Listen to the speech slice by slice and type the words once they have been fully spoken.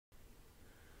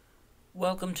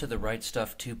Welcome to the Rite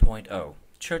Stuff 2.0,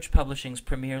 Church Publishing's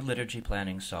premier liturgy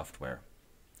planning software.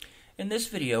 In this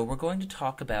video, we're going to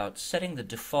talk about setting the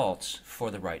defaults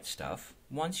for the Rite Stuff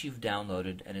once you've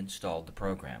downloaded and installed the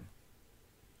program.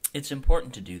 It's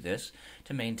important to do this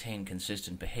to maintain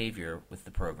consistent behavior with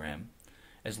the program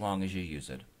as long as you use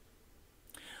it.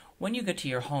 When you get to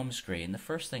your home screen, the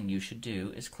first thing you should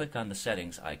do is click on the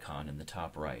settings icon in the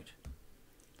top right.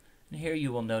 And here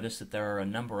you will notice that there are a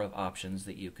number of options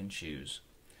that you can choose,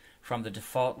 from the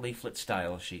default leaflet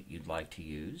style sheet you'd like to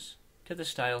use, to the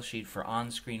style sheet for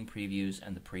on-screen previews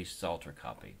and the priest's altar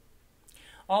copy.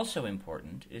 Also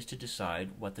important is to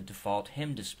decide what the default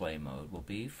hymn display mode will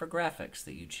be for graphics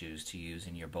that you choose to use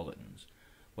in your bulletins,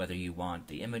 whether you want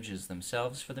the images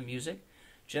themselves for the music,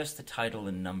 just the title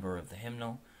and number of the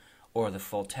hymnal, or the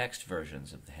full text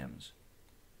versions of the hymns.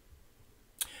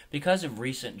 Because of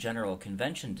recent General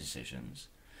Convention decisions,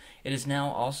 it is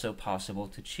now also possible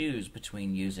to choose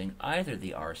between using either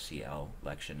the RCL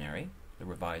lectionary, the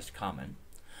Revised Common,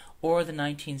 or the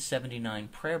 1979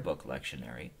 Prayer Book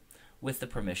lectionary with the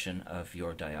permission of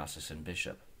your diocesan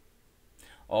bishop.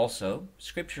 Also,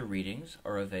 scripture readings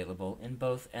are available in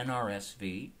both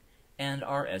NRSV and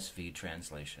RSV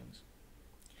translations.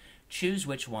 Choose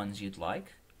which ones you'd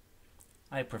like.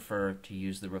 I prefer to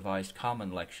use the Revised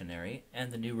Common lectionary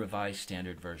and the New Revised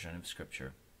Standard Version of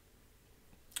Scripture.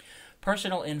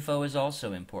 Personal info is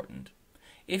also important.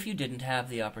 If you didn't have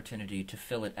the opportunity to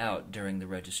fill it out during the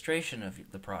registration of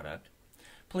the product,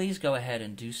 please go ahead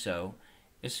and do so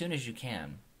as soon as you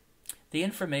can. The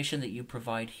information that you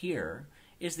provide here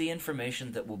is the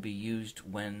information that will be used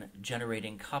when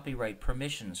generating copyright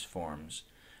permissions forms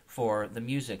for the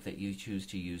music that you choose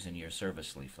to use in your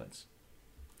service leaflets.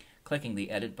 Clicking the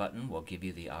Edit button will give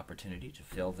you the opportunity to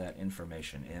fill that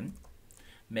information in,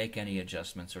 make any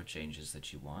adjustments or changes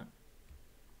that you want,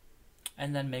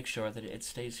 and then make sure that it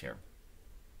stays here.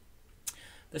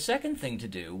 The second thing to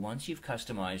do once you've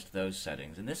customized those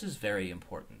settings, and this is very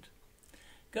important,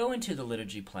 go into the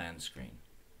Liturgy Plan screen,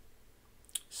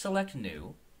 select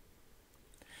New,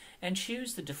 and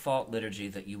choose the default liturgy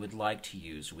that you would like to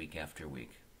use week after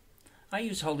week. I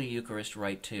use Holy Eucharist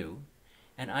Rite 2,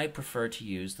 and I prefer to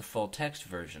use the full text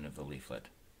version of the leaflet.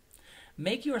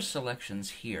 Make your selections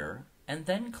here, and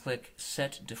then click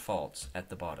Set Defaults at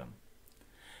the bottom.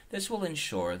 This will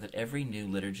ensure that every new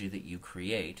liturgy that you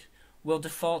create will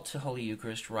default to Holy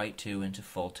Eucharist Rite 2 into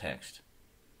full text.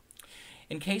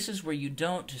 In cases where you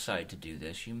don't decide to do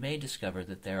this, you may discover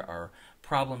that there are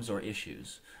problems or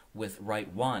issues with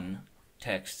Rite 1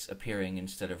 texts appearing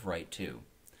instead of Rite 2,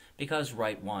 because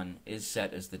Rite 1 is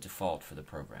set as the default for the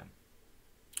program.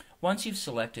 Once you've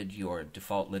selected your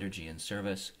default liturgy and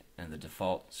service and the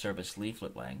default service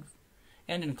leaflet length,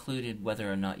 and included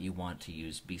whether or not you want to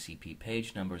use BCP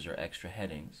page numbers or extra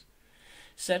headings,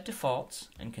 set defaults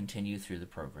and continue through the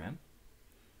program.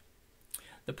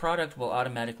 The product will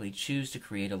automatically choose to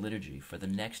create a liturgy for the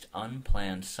next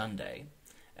unplanned Sunday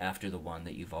after the one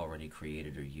that you've already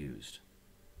created or used.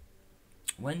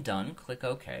 When done, click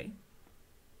OK,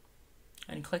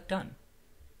 and click Done.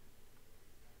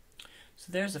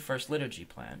 So there's the first liturgy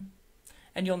plan,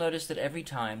 and you'll notice that every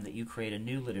time that you create a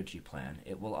new liturgy plan,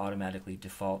 it will automatically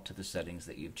default to the settings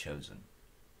that you've chosen.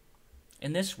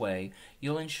 In this way,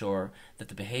 you'll ensure that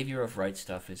the behavior of Rite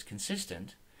Stuff is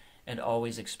consistent and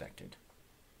always expected.